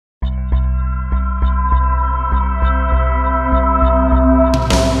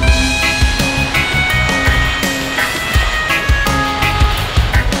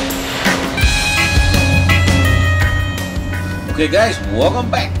Okay guys, welcome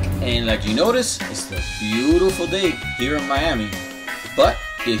back, and like you notice, it's a beautiful day here in Miami. But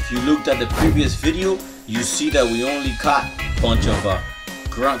if you looked at the previous video, you see that we only caught a bunch of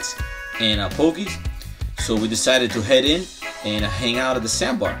grunts and pokies. So we decided to head in and hang out at the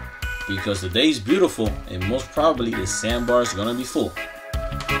sandbar because the day is beautiful and most probably the sandbar is gonna be full.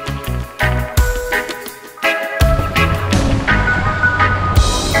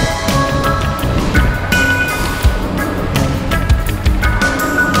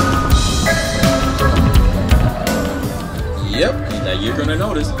 Yep, and that you're gonna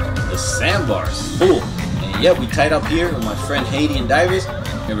notice the sandbar is full. And yep, we tied up here with my friend Haiti and Davis,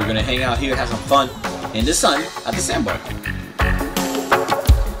 and we're gonna hang out here, have some fun in the sun at the sandbar.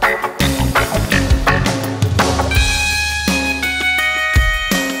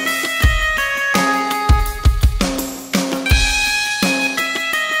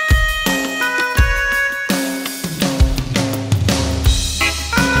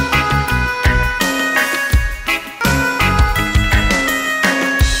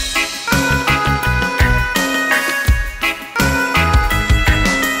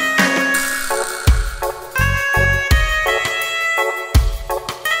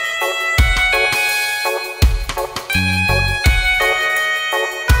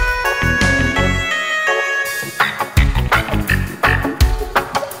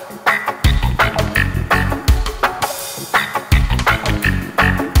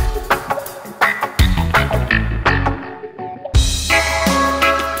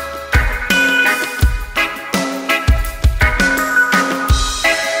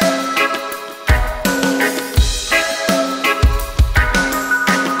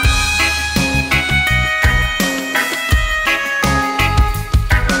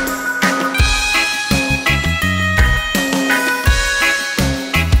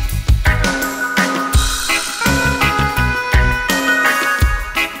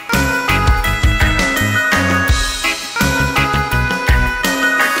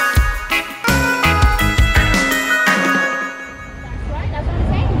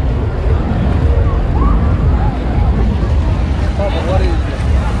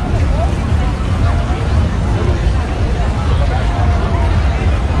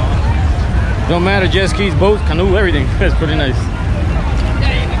 Don't matter, jet skis, boats, canoe, everything. That's pretty nice.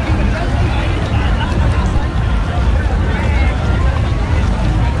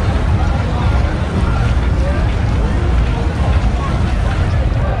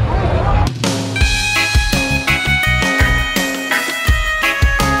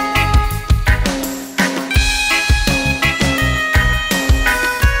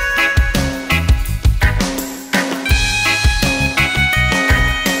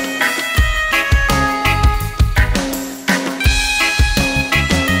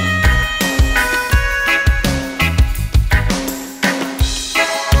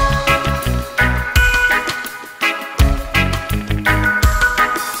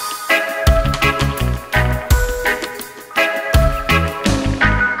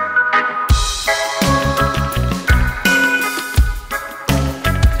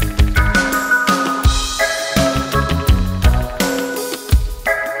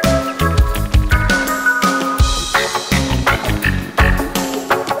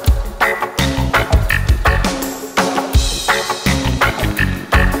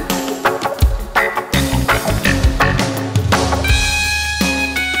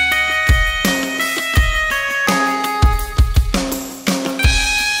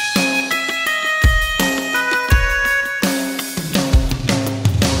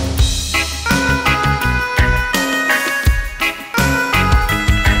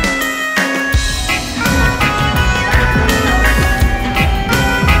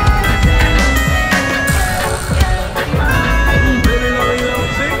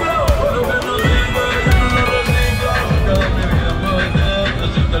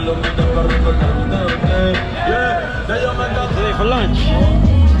 Today for lunch,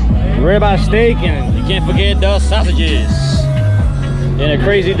 ribeye steak, and you can't forget the sausages. And a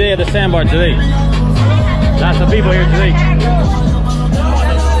crazy day at the sandbar today. Lots of people here today.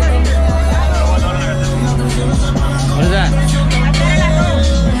 What is that?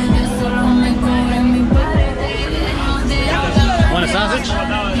 Want a sausage?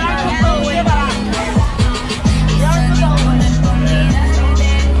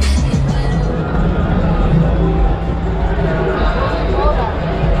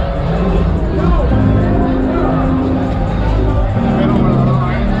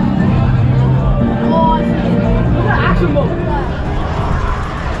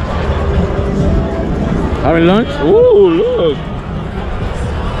 Having lunch? Ooh, look.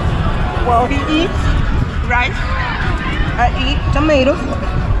 Well, he eats rice I eat tomatoes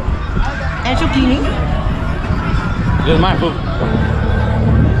and zucchini. This is my food.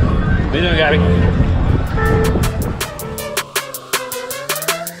 What you doing, Gabby?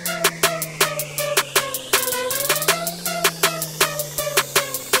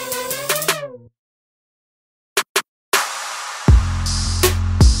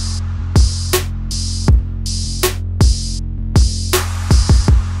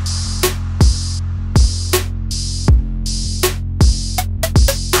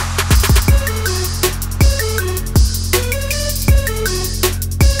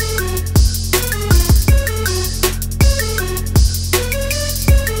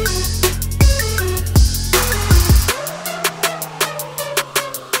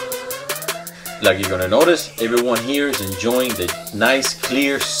 Like you're gonna notice, everyone here is enjoying the nice,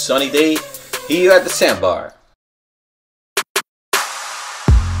 clear, sunny day here at the sandbar.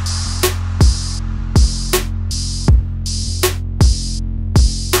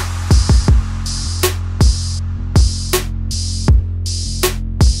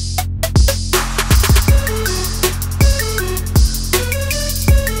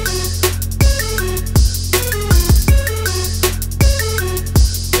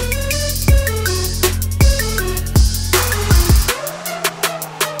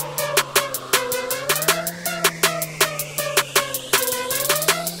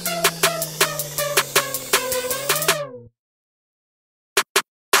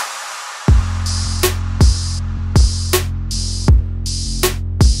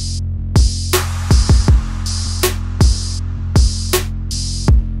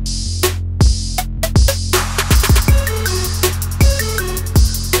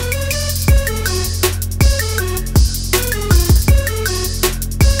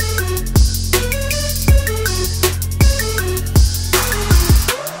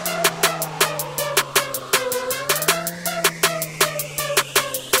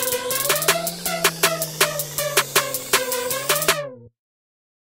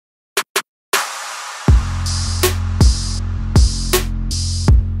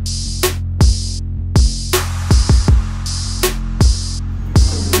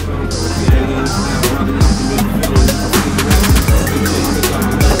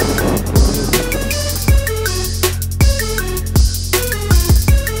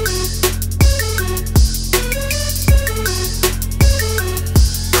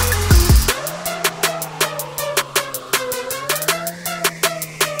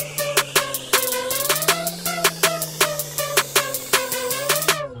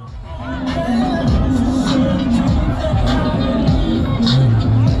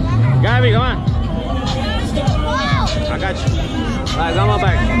 Gabby, come on. I got you. Alright, go on my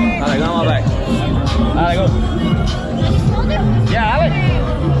back. Alright, go on my back. Alright, go. Yeah, Alex.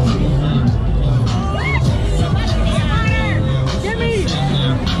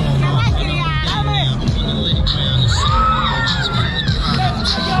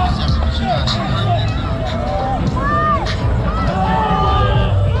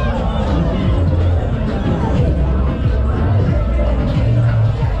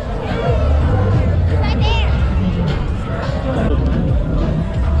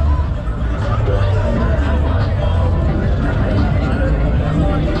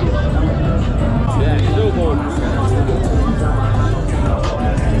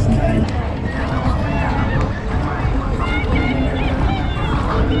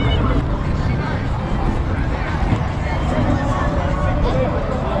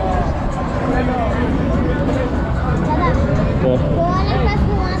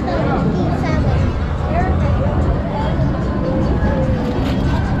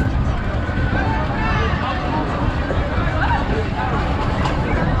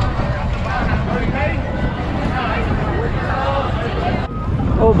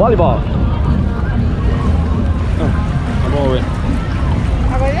 Oh, volleyball. Oh, I'm over it.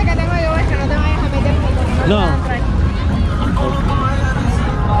 No.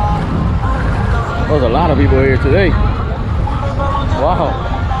 There's a lot of people here today. Wow.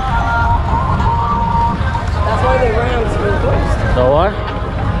 That's why the Rams closed. So what?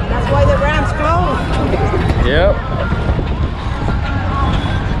 That's why the Rams closed. Yep.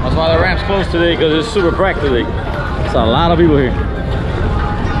 That's why the Rams closed today, because it's super packed today. There's a lot of people here.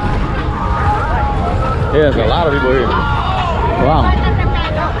 Yeah, there's a lot of people here. Wow.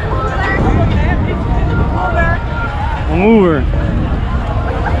 I'm over.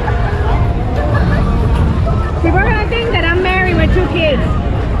 People are gonna think that I'm married with 2 kids.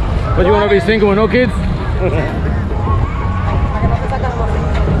 But you want to be single with no kids?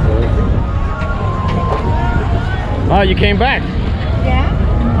 Oh, you came back. Yeah.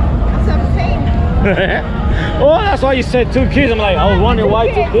 That's what I'm saying. Oh, that's why you said 2 kids. I'm like, I was wondering why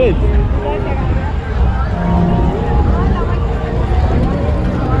 2 kids.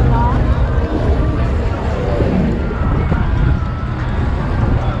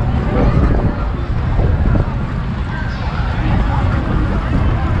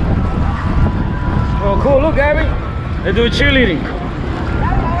 Oh, cool. Look, Abby. They're doing cheerleading.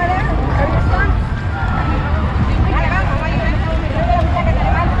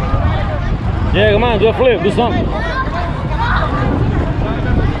 Yeah, come on, do a flip, do something.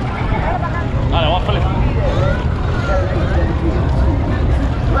 Dale, one flip.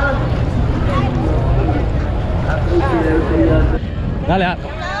 Dale,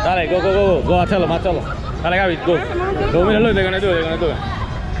 dale, go, go, go, go. I'll tell them, I'll tell them. Dale, Gabby, go. Go, mira, look, they're gonna do it, they're gonna do it.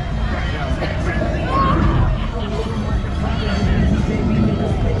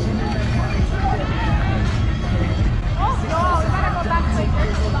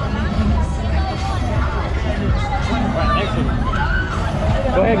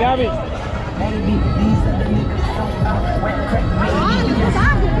 Go ahead, Gabby.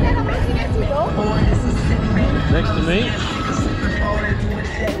 Next to me.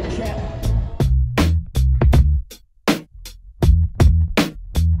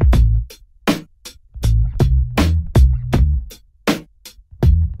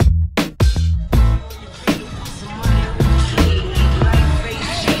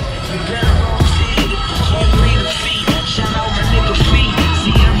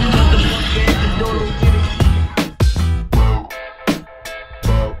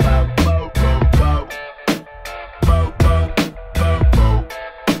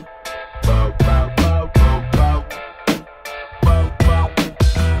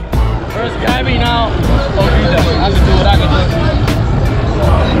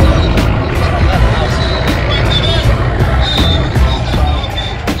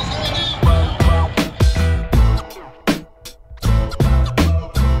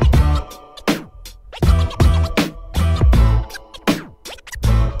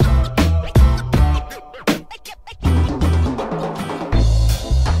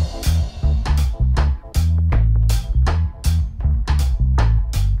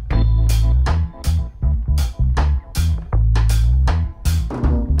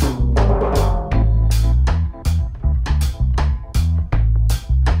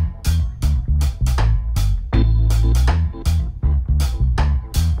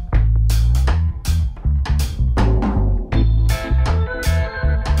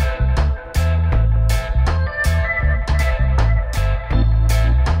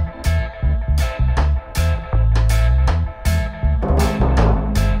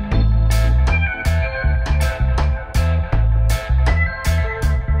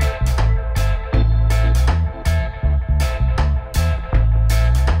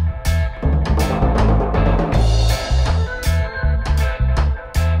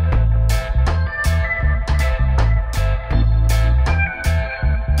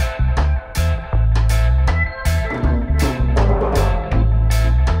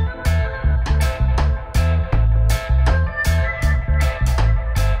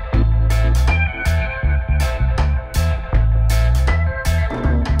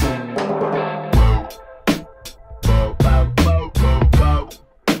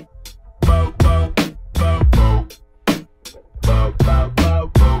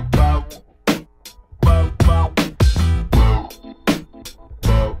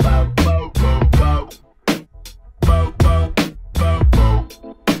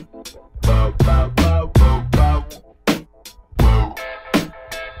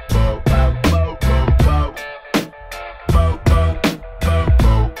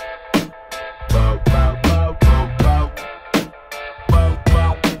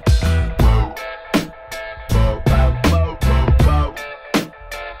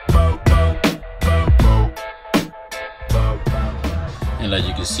 And like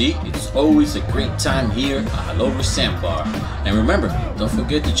you can see, it's always a great time here at Haulover Sandbar. And remember, don't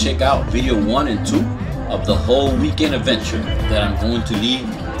forget to check out video 1 and 2 of the whole weekend adventure that I'm going to leave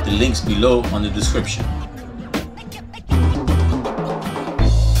the links below on the description.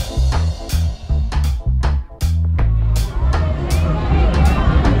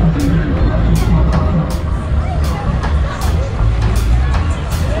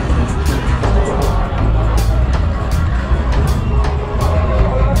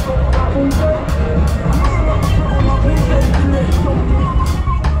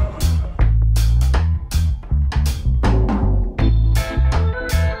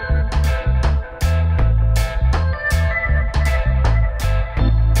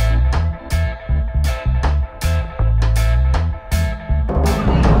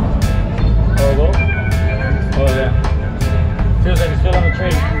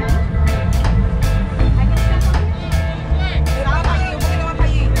 trade.